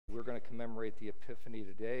we're going to commemorate the Epiphany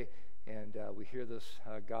today, and we hear this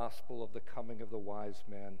gospel of the coming of the wise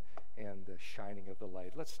men and the shining of the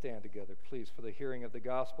light. Let's stand together, please, for the hearing of the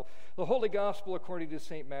gospel. The Holy Gospel according to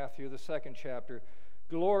St. Matthew, the 2nd chapter.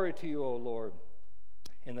 Glory to you, O Lord.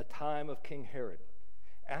 In the time of King Herod,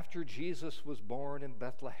 after Jesus was born in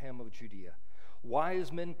Bethlehem of Judea,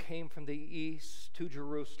 wise men came from the east to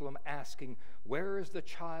Jerusalem, asking, "Where is the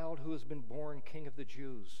child who has been born King of the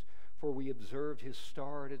Jews? For we observed his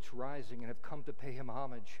star at its rising and have come to pay him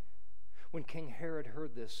homage." When King Herod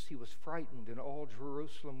heard this, he was frightened, and all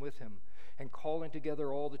Jerusalem with him. And calling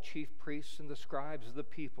together all the chief priests and the scribes of the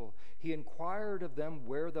people, he inquired of them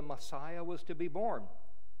where the Messiah was to be born.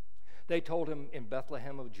 They told him, "In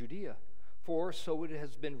Bethlehem of Judea, for so it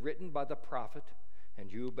has been written by the prophet,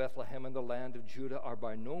 and you, Bethlehem, in the land of Judah, are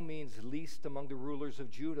by no means least among the rulers of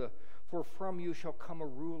Judah, for from you shall come a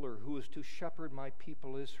ruler who is to shepherd my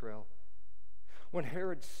people Israel." When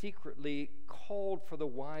Herod secretly called for the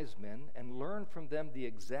wise men and learned from them the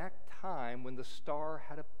exact time when the star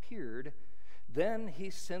had appeared, then he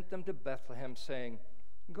sent them to Bethlehem, saying,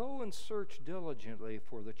 "Go and search diligently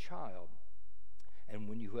for the child, and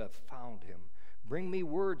when you have found him, bring me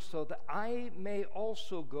word so that I may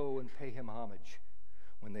also go and pay him homage."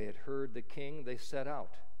 When they had heard the king, they set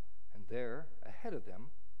out, and there, ahead of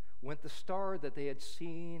them, went the star that they had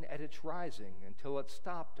seen at its rising until it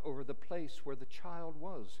stopped over the place where the child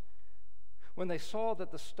was. When they saw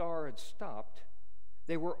that the star had stopped,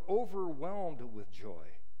 they were overwhelmed with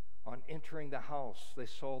joy. On entering the house, they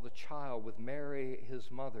saw the child with Mary,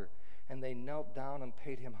 his mother, and they knelt down and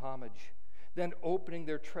paid him homage. Then, opening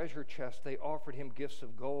their treasure chest, they offered him gifts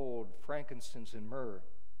of gold, frankincense, and myrrh.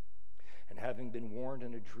 And having been warned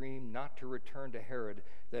in a dream not to return to Herod,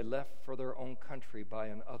 they left for their own country by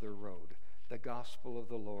another road. The gospel of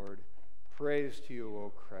the Lord. Praise to you, O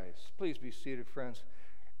Christ. Please be seated, friends.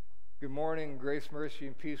 Good morning, grace, mercy,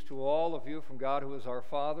 and peace to all of you from God who is our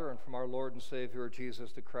Father and from our Lord and Savior,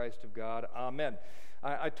 Jesus, the Christ of God. Amen.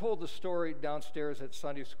 I told the story downstairs at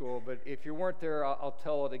Sunday school, but if you weren't there, I'll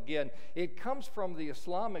tell it again. It comes from the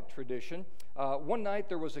Islamic tradition. One night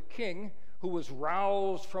there was a king who was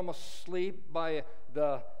roused from a sleep by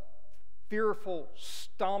the fearful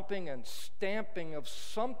stomping and stamping of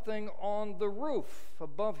something on the roof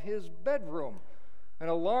above his bedroom. And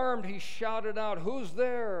alarmed, he shouted out, "Who's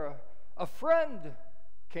there?" "A friend,"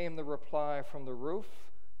 came the reply from the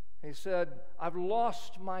roof. He said, "I've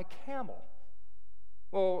lost my camel."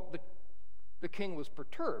 Well, the king was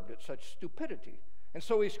perturbed at such stupidity. And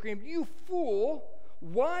so he screamed, "You fool!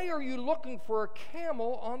 Why are you looking for a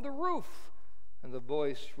camel on the roof?" And the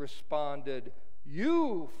voice responded,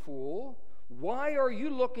 "You fool! Why are you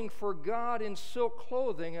looking for God in silk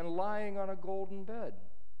clothing and lying on a golden bed?"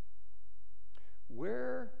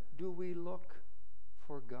 Where do we look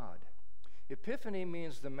for God? Epiphany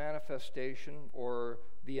means the manifestation or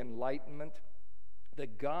the enlightenment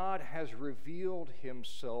that God has revealed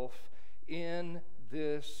himself in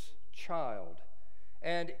this child.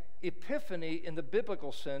 And Epiphany, in the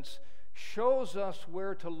biblical sense, shows us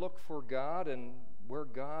where to look for God and where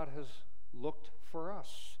God has looked for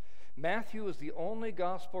us. Matthew is the only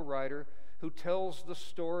gospel writer who tells the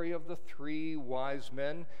story of the three wise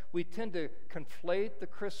men. We tend to conflate the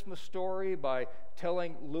Christmas story by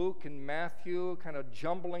telling Luke and Matthew, kind of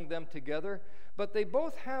jumbling them together, but they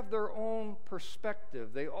both have their own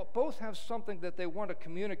perspective. They both have something that they want to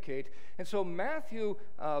communicate. And so Matthew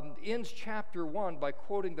ends chapter 1 by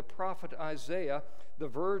quoting the prophet Isaiah, "The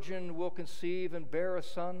virgin will conceive and bear a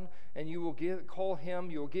son, and you will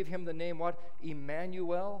give him the name what?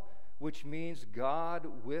 Emmanuel," which means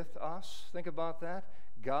God with us. Think about that.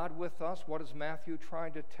 God with us. What is Matthew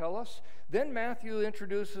trying to tell us? Then Matthew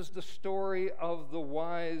introduces the story of the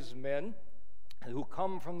wise men who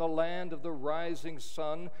come from the land of the rising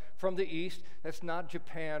sun from the east. That's not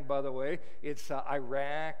Japan, by the way. It's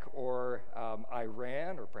Iraq or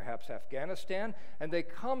Iran or perhaps Afghanistan. And they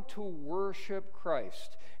come to worship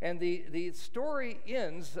Christ. And the story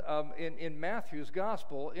ends in Matthew's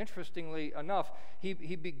gospel, interestingly enough.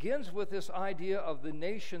 He begins with this idea of the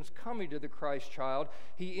nations coming to the Christ child.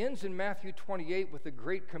 He ends in Matthew 28 with the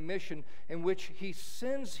Great Commission, in which he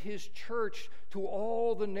sends his church to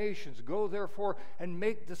all the nations. "Go therefore and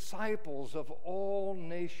make disciples of all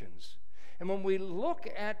nations." And when we look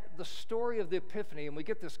at the story of the Epiphany and we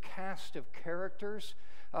get this cast of characters,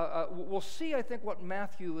 we'll see, I think, what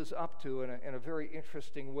Matthew is up to in a very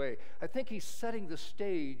interesting way. I think he's setting the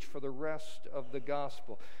stage for the rest of the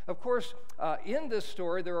gospel. Of course, in this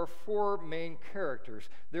story, there are four main characters.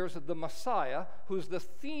 There's the Messiah, who's the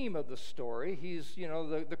theme of the story. He's,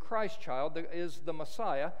 the Christ child is the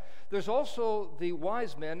Messiah. There's also the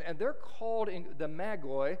wise men, and they're called the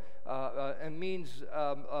Magi, and means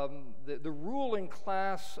the ruling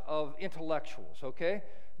class of intellectuals, okay?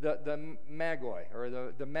 The Magi, or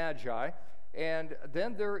the Magi. And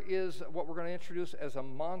then there is what we're going to introduce as a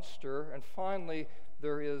monster, and finally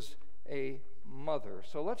there is a mother.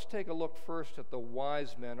 So let's take a look first at the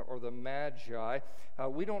wise men, or the Magi.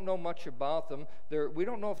 We don't know much about them. We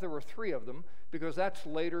don't know if there were three of them, because that's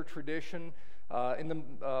later tradition. In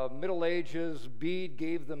the Middle Ages, Bede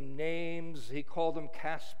gave them names. He called them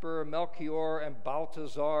Caspar, Melchior, and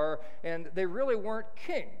Balthazar, and they really weren't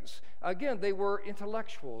kings. Again, they were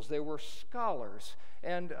intellectuals. They were scholars,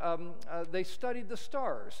 and they studied the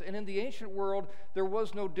stars. And in the ancient world, there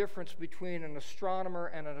was no difference between an astronomer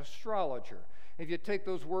and an astrologer. If you take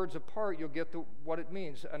those words apart, you'll get what it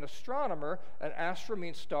means. An astronomer, an astra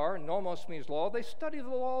means star, and nomos means law. They study the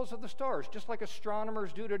laws of the stars, just like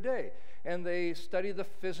astronomers do today. And they study the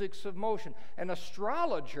physics of motion. An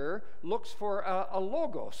astrologer looks for a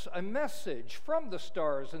logos, a message from the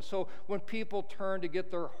stars. And so when people turn to get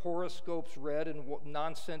their horoscopes read and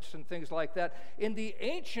nonsense and things like that, in the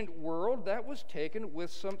ancient world, that was taken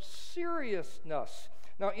with some seriousness.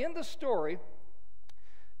 Now, in the story,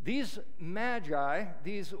 these Magi,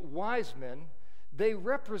 these wise men, they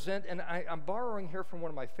represent, and I'm borrowing here from one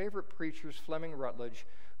of my favorite preachers, Fleming Rutledge,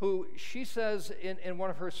 who she says in one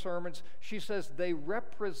of her sermons, she says they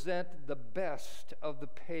represent the best of the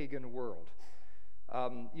pagan world.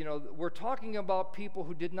 We're talking about people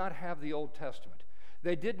who did not have the Old Testament.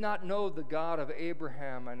 They did not know the God of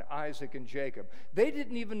Abraham and Isaac and Jacob. They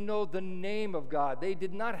didn't even know the name of God. They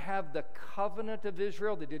did not have the covenant of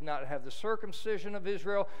Israel. They did not have the circumcision of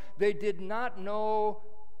Israel. They did not know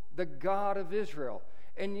the God of Israel.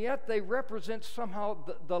 And yet they represent somehow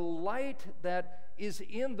the light that is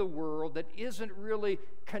in the world that isn't really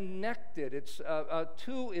connected. It's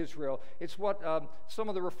to Israel. It's what some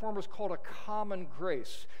of the reformers called a common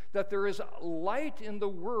grace, that there is light in the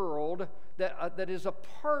world that is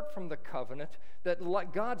apart from the covenant, that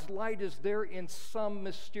God's light is there in some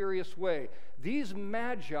mysterious way. These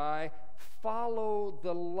Magi follow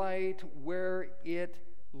the light where it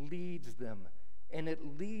leads them, and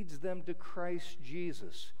it leads them to Christ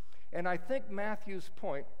Jesus. And I think Matthew's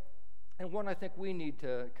point, and one I think we need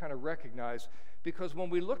to kind of recognize, because when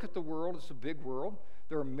we look at the world, it's a big world.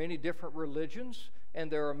 There are many different religions,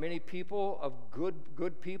 and there are many people of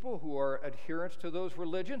good people who are adherents to those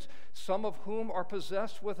religions, some of whom are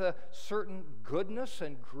possessed with a certain goodness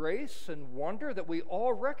and grace and wonder that we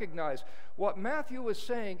all recognize. What Matthew is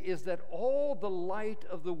saying is that all the light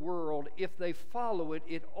of the world, if they follow it,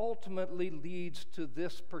 it ultimately leads to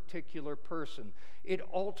this particular person. It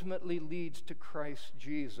ultimately leads to Christ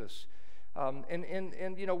Jesus.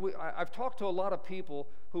 I've talked to a lot of people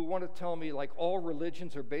who want to tell me, like, all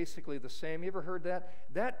religions are basically the same. You ever heard that?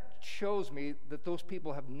 That shows me that those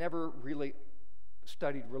people have never really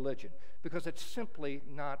studied religion, because it's simply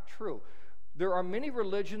not true. There are many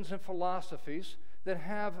religions and philosophies that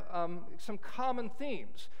have some common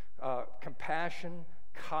themes: compassion,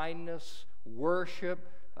 kindness, worship.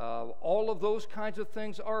 All of those kinds of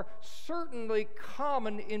things are certainly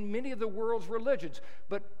common in many of the world's religions,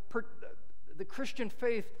 but the Christian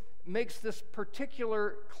faith makes this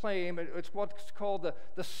particular claim. It's what's called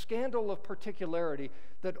the scandal of particularity,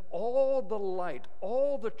 that all the light,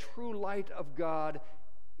 all the true light of God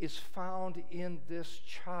is found in this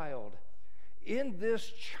child. In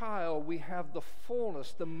this child, we have the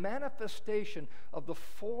fullness, the manifestation of the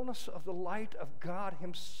fullness of the light of God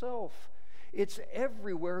himself. It's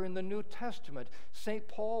everywhere in the New Testament. St.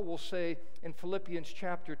 Paul will say in Philippians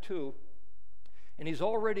chapter 2, and he's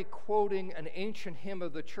already quoting an ancient hymn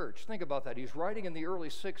of the church. Think about that. He's writing in the early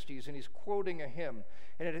 60s, and he's quoting a hymn.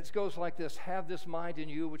 And it goes like this: "Have this mind in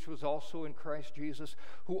you, which was also in Christ Jesus,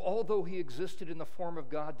 who, although he existed in the form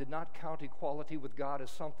of God, did not count equality with God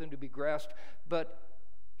as something to be grasped, but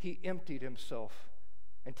he emptied himself,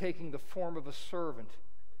 and taking the form of a servant,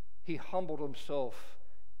 he humbled himself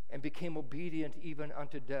and became obedient even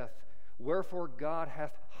unto death. Wherefore God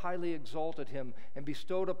hath highly exalted him and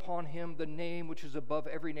bestowed upon him the name which is above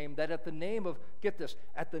every name, that at the name of," get this,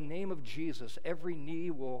 "at the name of Jesus, every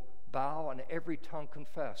knee will bow and every tongue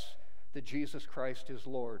confess that Jesus Christ is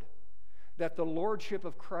Lord." That the lordship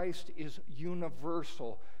of Christ is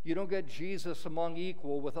universal. You don't get Jesus among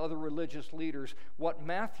equal with other religious leaders. What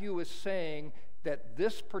Matthew is saying that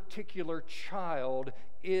this particular child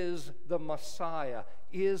is the Messiah,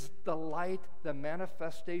 is the light, the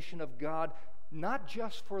manifestation of God, not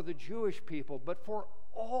just for the Jewish people, but for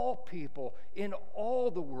all people in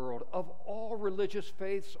all the world, of all religious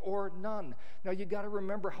faiths or none. Now, you got to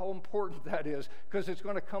remember how important that is, because it's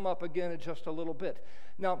going to come up again in just a little bit.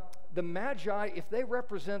 Now, the Magi, if they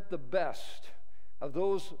represent the best of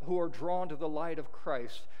those who are drawn to the light of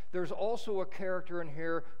Christ, there's also a character in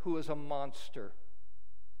here who is a monster,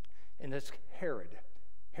 and it's Herod.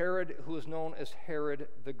 Herod, who is known as Herod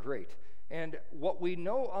the Great. And what we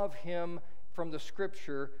know of him from the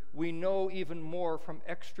Scripture, we know even more from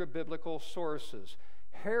extra-biblical sources.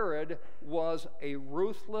 Herod was a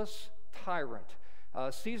ruthless tyrant.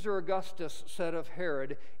 Caesar Augustus said of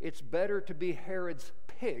Herod, "It's better to be Herod's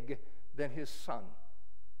pig than his son."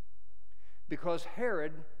 Because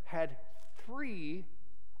Herod had 3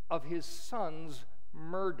 of his sons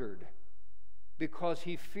murdered because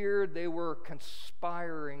he feared they were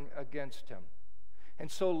conspiring against him.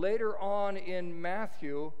 And so later on in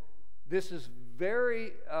Matthew, this is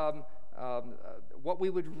very, what we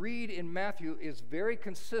would read in Matthew is very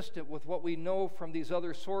consistent with what we know from these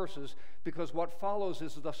other sources, because what follows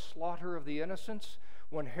is the slaughter of the innocents.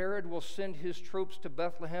 When Herod will send his troops to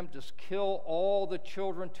Bethlehem to kill all the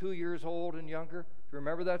children 2 years old and younger.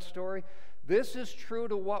 Remember that story? This is true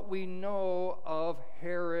to what we know of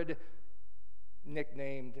Herod,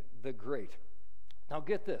 nicknamed the Great. Now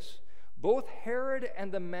get this. Both Herod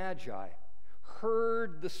and the Magi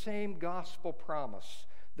heard the same gospel promise.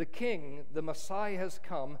 The king, the Messiah, has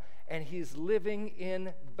come, and he's living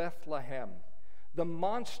in Bethlehem. The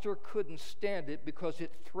monster couldn't stand it because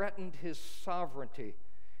it threatened his sovereignty.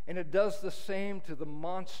 And it does the same to the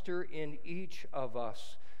monster in each of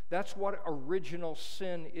us. That's what original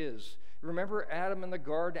sin is. Remember Adam in the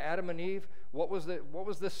garden, Adam and Eve? What was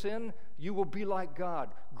the sin? You will be like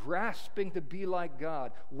God, grasping to be like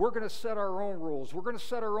God. We're going to set our own rules. We're going to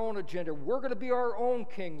set our own agenda. We're going to be our own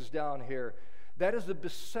kings down here. That is the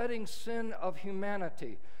besetting sin of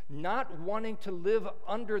humanity. Not wanting to live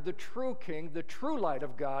under the true king, the true light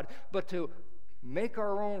of God, but to make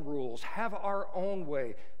our own rules, have our own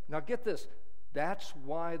way. Now get this. That's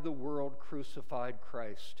why the world crucified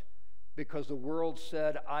Christ. Because the world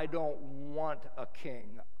said, I don't want a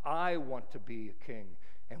king. I want to be a king.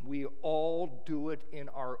 And we all do it in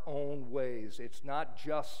our own ways. It's not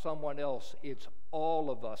just someone else. It's all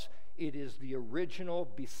of us. It is the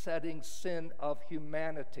original besetting sin of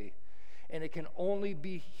humanity. And it can only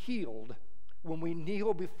be healed when we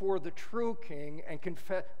kneel before the true king and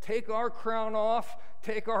confess, take our crown off,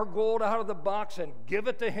 take our gold out of the box and give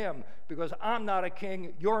it to him. Because I'm not a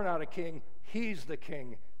king, you're not a king, he's the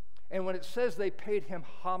king. And when it says they paid him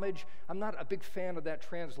homage, I'm not a big fan of that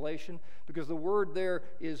translation, because the word there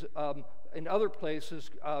is, in other places,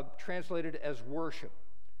 translated as worship.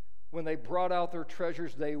 When they brought out their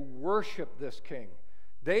treasures, they worshiped this king.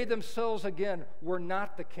 They themselves, again, were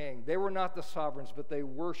not the king. They were not the sovereigns, but they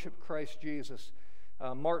worshiped Christ Jesus.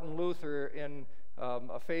 Martin Luther, in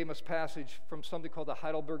a famous passage from something called the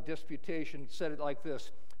Heidelberg Disputation, said it like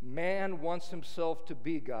this: man wants himself to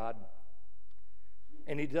be God,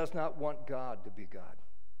 and he does not want God to be God.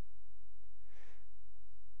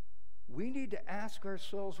 We need to ask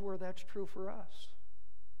ourselves where that's true for us,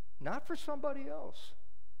 not for somebody else.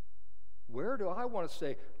 Where do I want to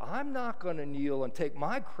say, I'm not going to kneel and take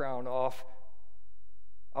my crown off.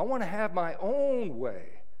 I want to have my own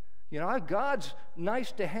way. You know, God's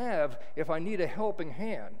nice to have if I need a helping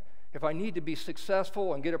hand, if I need to be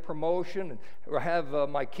successful and get a promotion or have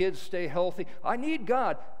my kids stay healthy. I need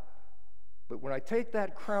God. But when I take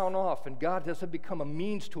that crown off and God doesn't become a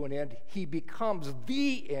means to an end, he becomes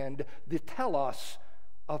the end, the telos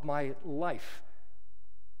of my life.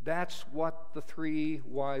 That's what the 3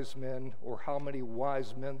 wise men, or how many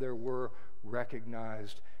wise men there were,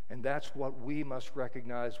 recognized. And that's what we must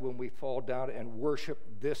recognize when we fall down and worship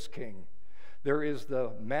this king. There is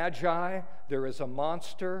the Magi, there is a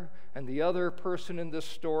monster, and the other person in this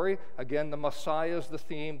story, again, the Messiah is the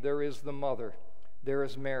theme, there is the mother. There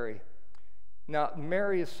is Mary. Now,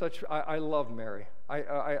 Mary is such, I love Mary.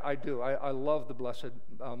 I do. I love the Blessed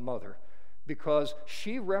Mother, because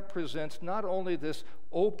she represents not only this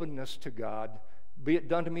openness to God, be it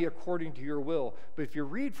done to me according to your will, but if you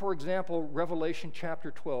read, for example, Revelation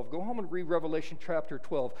chapter 12, go home and read Revelation chapter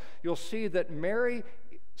 12, you'll see that Mary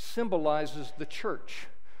symbolizes the church.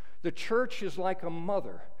 The church is like a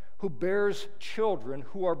mother who bears children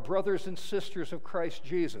who are brothers and sisters of Christ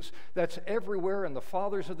Jesus. That's everywhere, and the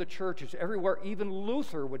fathers of the church is everywhere. Even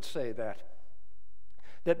Luther would say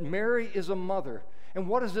that Mary is a mother. And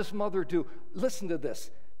what does this mother do? Listen to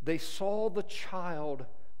this. they saw the child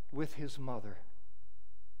with his mother.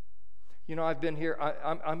 You know, I've been here,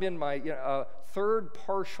 I'm in my third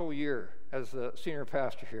partial year as the senior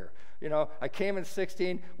pastor here. You know, I came in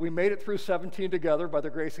 16, we made it through 17 together by the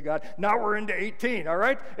grace of God. Now we're into 18, all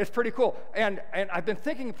right? It's pretty cool. And I've been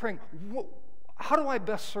thinking and praying, how do I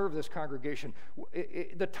best serve this congregation?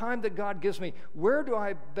 The time that God gives me, where do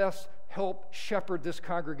I best help shepherd this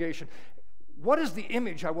congregation? What is the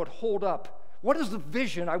image I would hold up? What is the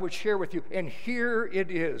vision I would share with you? And here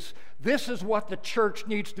it is. This is what the church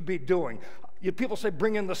needs to be doing. People say,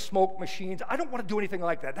 bring in the smoke machines. I don't want to do anything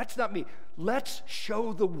like that. That's not me. Let's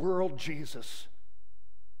show the world Jesus.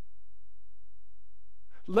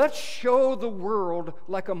 Let's show the world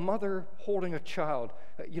like a mother holding a child.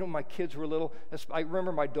 You know, my kids were little. I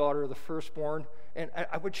remember my daughter, the firstborn, and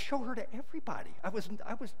I would show her to everybody. I was,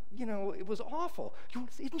 you know, it was awful.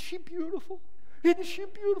 Isn't she beautiful? Isn't she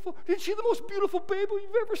beautiful? Isn't she the most beautiful baby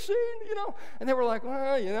you've ever seen? You know? And they were like,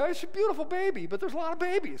 well, you know, it's a beautiful baby, but there's a lot of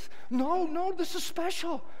babies. No, this is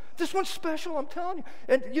special. This one's special, I'm telling you.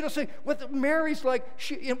 And, you know, say, Mary's like,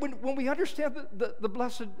 when we understand the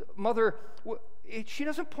Blessed Mother, she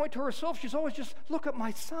doesn't point to herself. She's always just, look at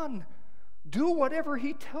my son. Do whatever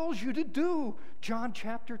he tells you to do. John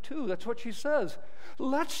chapter 2, that's what she says.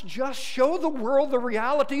 Let's just show the world the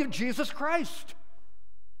reality of Jesus Christ.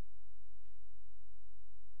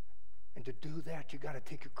 And to do that, you got to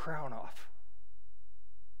take your crown off.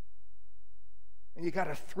 And you got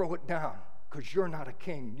to throw it down, because you're not a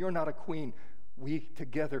king, you're not a queen. We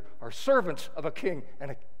together are servants of a king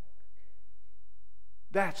and a...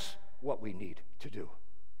 That's what we need to do.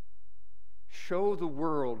 Show the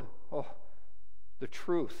world the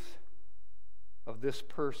truth of this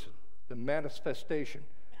person, the manifestation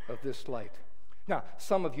of this light. Now,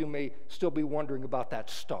 some of you may still be wondering about that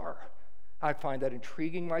star. I find that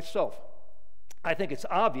intriguing myself. I think it's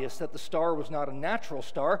obvious that the star was not a natural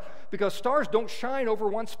star, because stars don't shine over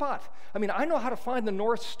one spot. I mean, I know how to find the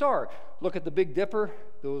North Star. Look at the Big Dipper.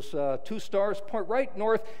 Those two stars point right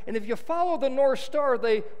north, and if you follow the North Star,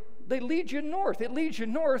 they lead you north. It leads you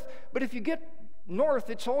north, but if you get north,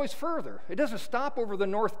 it's always further. It doesn't stop over the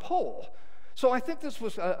North Pole. So I think this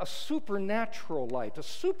was a supernatural light, a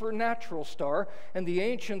supernatural star, and the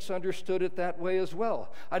ancients understood it that way as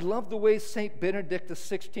well. I love the way St. Benedict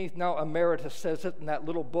XVI, now emeritus, says it in that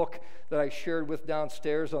little book that I shared with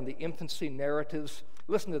downstairs on the infancy narratives.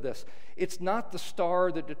 Listen to this. It's not the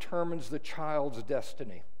star that determines the child's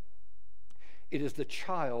destiny. It is the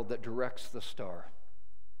child that directs the star.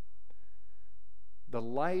 The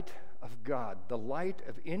light of God, the light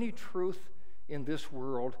of any truth in this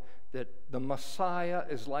world, that the Messiah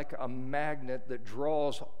is like a magnet that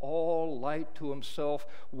draws all light to himself.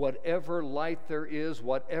 Whatever light there is,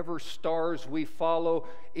 whatever stars we follow,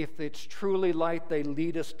 if it's truly light, they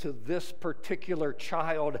lead us to this particular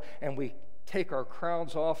child, and we take our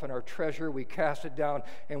crowns off and our treasure, we cast it down,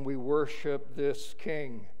 and we worship this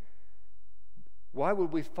King. Why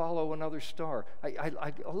would we follow another star? I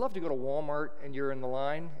love to go to Walmart and you're in the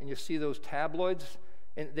line and you see those tabloids,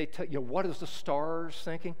 and they tell you, what is the stars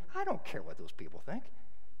thinking? I don't care what those people think.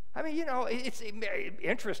 I mean, you know, it's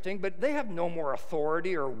interesting, but they have no more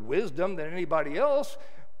authority or wisdom than anybody else.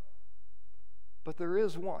 But there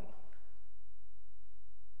is one.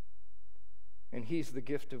 And he's the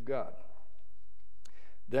gift of God.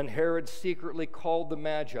 Then Herod secretly called the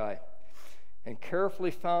Magi and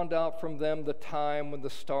carefully found out from them the time when the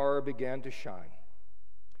star began to shine.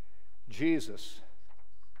 Jesus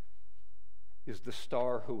is the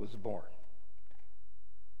star who was born.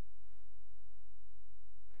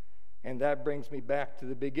 And that brings me back to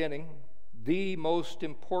the beginning, the most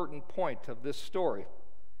important point of this story.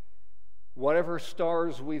 Whatever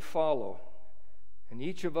stars we follow, and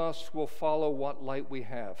each of us will follow what light we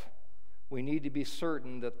have, we need to be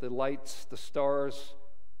certain that the lights, the stars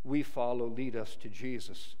we follow lead us to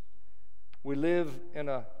Jesus. We live in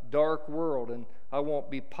a dark world, and I won't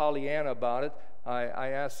be Pollyanna about it. I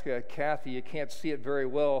asked Kathy, you can't see it very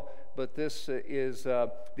well, but this is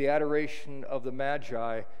the Adoration of the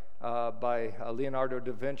Magi by Leonardo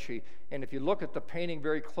da Vinci. And if you look at the painting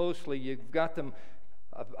very closely, you've got them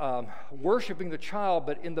worshiping the child,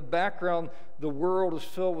 but in the background, the world is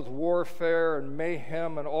filled with warfare and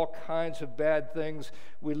mayhem and all kinds of bad things.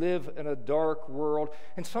 We live in a dark world.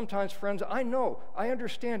 And sometimes, friends, I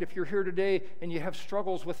understand if you're here today and you have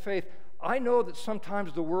struggles with faith. I know that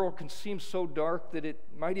sometimes the world can seem so dark that it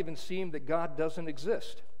might even seem that God doesn't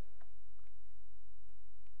exist.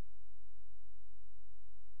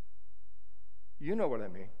 You know what I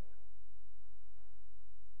mean.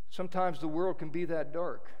 Sometimes the world can be that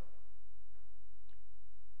dark.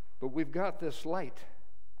 But we've got this light.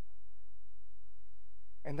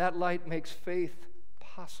 And that light makes faith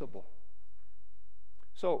possible.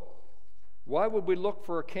 So, why would we look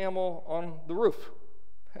for a camel on the roof?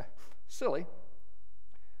 Silly.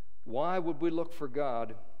 Why would we look for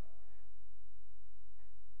God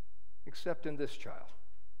except in this child?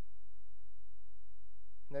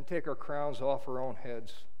 And then take our crowns off our own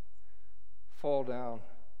heads, fall down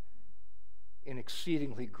in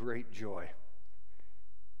exceedingly great joy,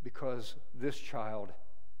 because this child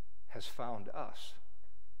has found us.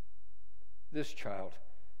 This child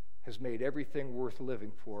has made everything worth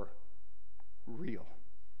living for real.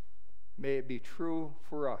 May it be true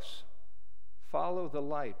for us. Follow the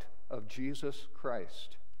light of Jesus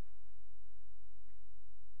Christ.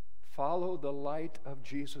 Follow the light of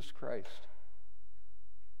Jesus Christ.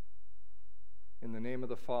 In the name of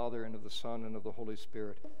the Father, and of the Son, and of the Holy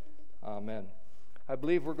Spirit. Amen. I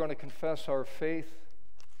believe we're going to confess our faith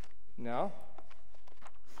now,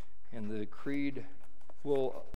 and the creed will